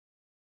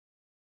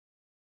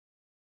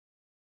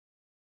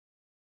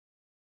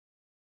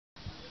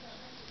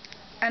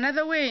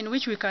Another way in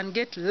which we can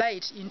get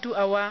light into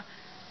our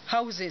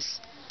houses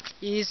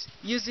is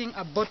using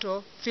a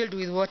bottle filled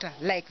with water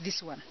like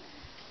this one.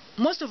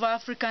 Most of our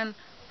African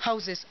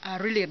houses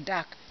are really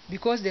dark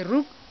because the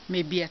roof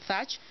may be a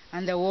thatch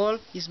and the wall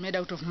is made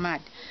out of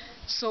mud.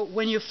 So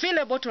when you fill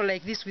a bottle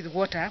like this with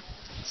water,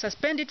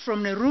 suspend it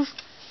from the roof,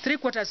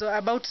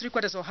 about three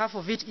quarters or half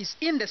of it is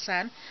in the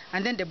sun,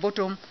 and then the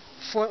bottom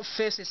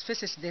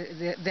faces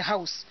the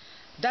house.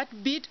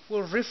 That bit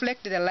will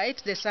reflect the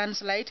light, the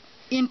sun's light,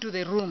 into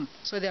the room,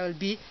 so there will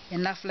be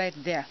enough light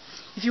there.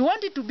 If you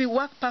want it to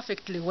work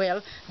perfectly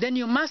well, then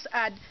you must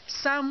add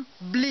some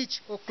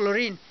bleach or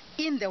chlorine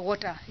in the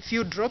water, a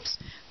few drops,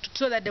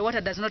 so that the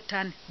water does not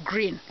turn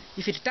green.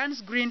 If it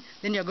turns green,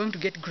 then you're going to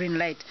get green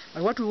light.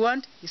 But what we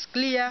want is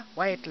clear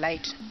white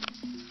light.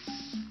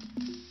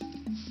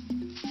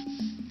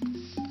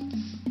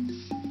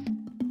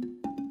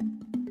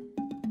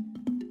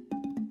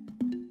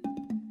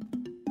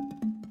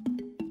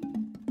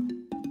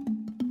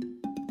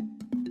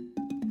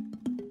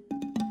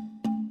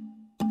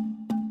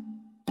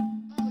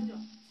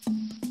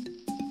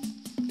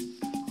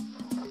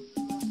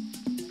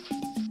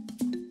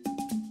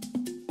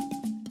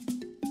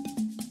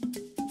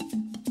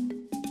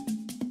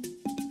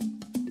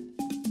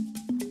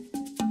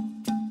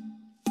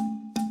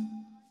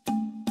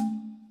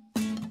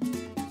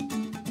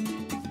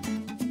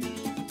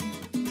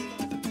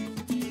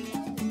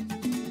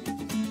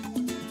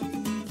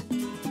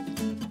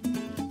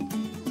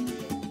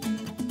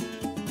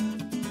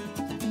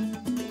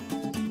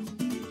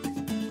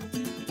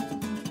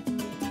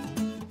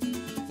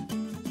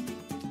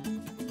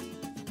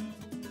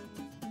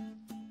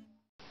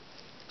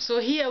 So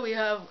here we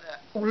have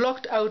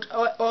blocked out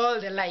all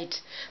the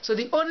light. So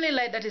the only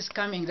light that is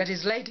coming, that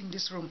is lighting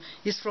this room,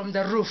 is from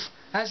the roof,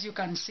 as you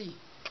can see.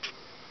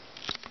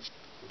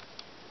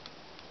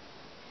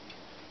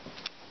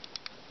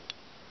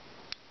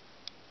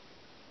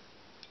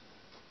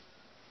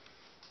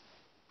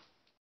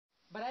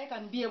 But I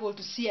can be able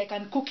to see, I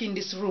can cook in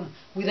this room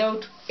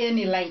without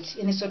any light,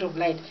 any sort of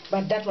light,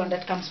 but that one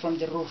that comes from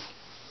the roof.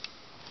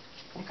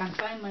 I can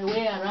find my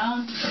way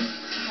around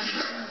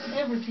and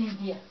everything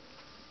here.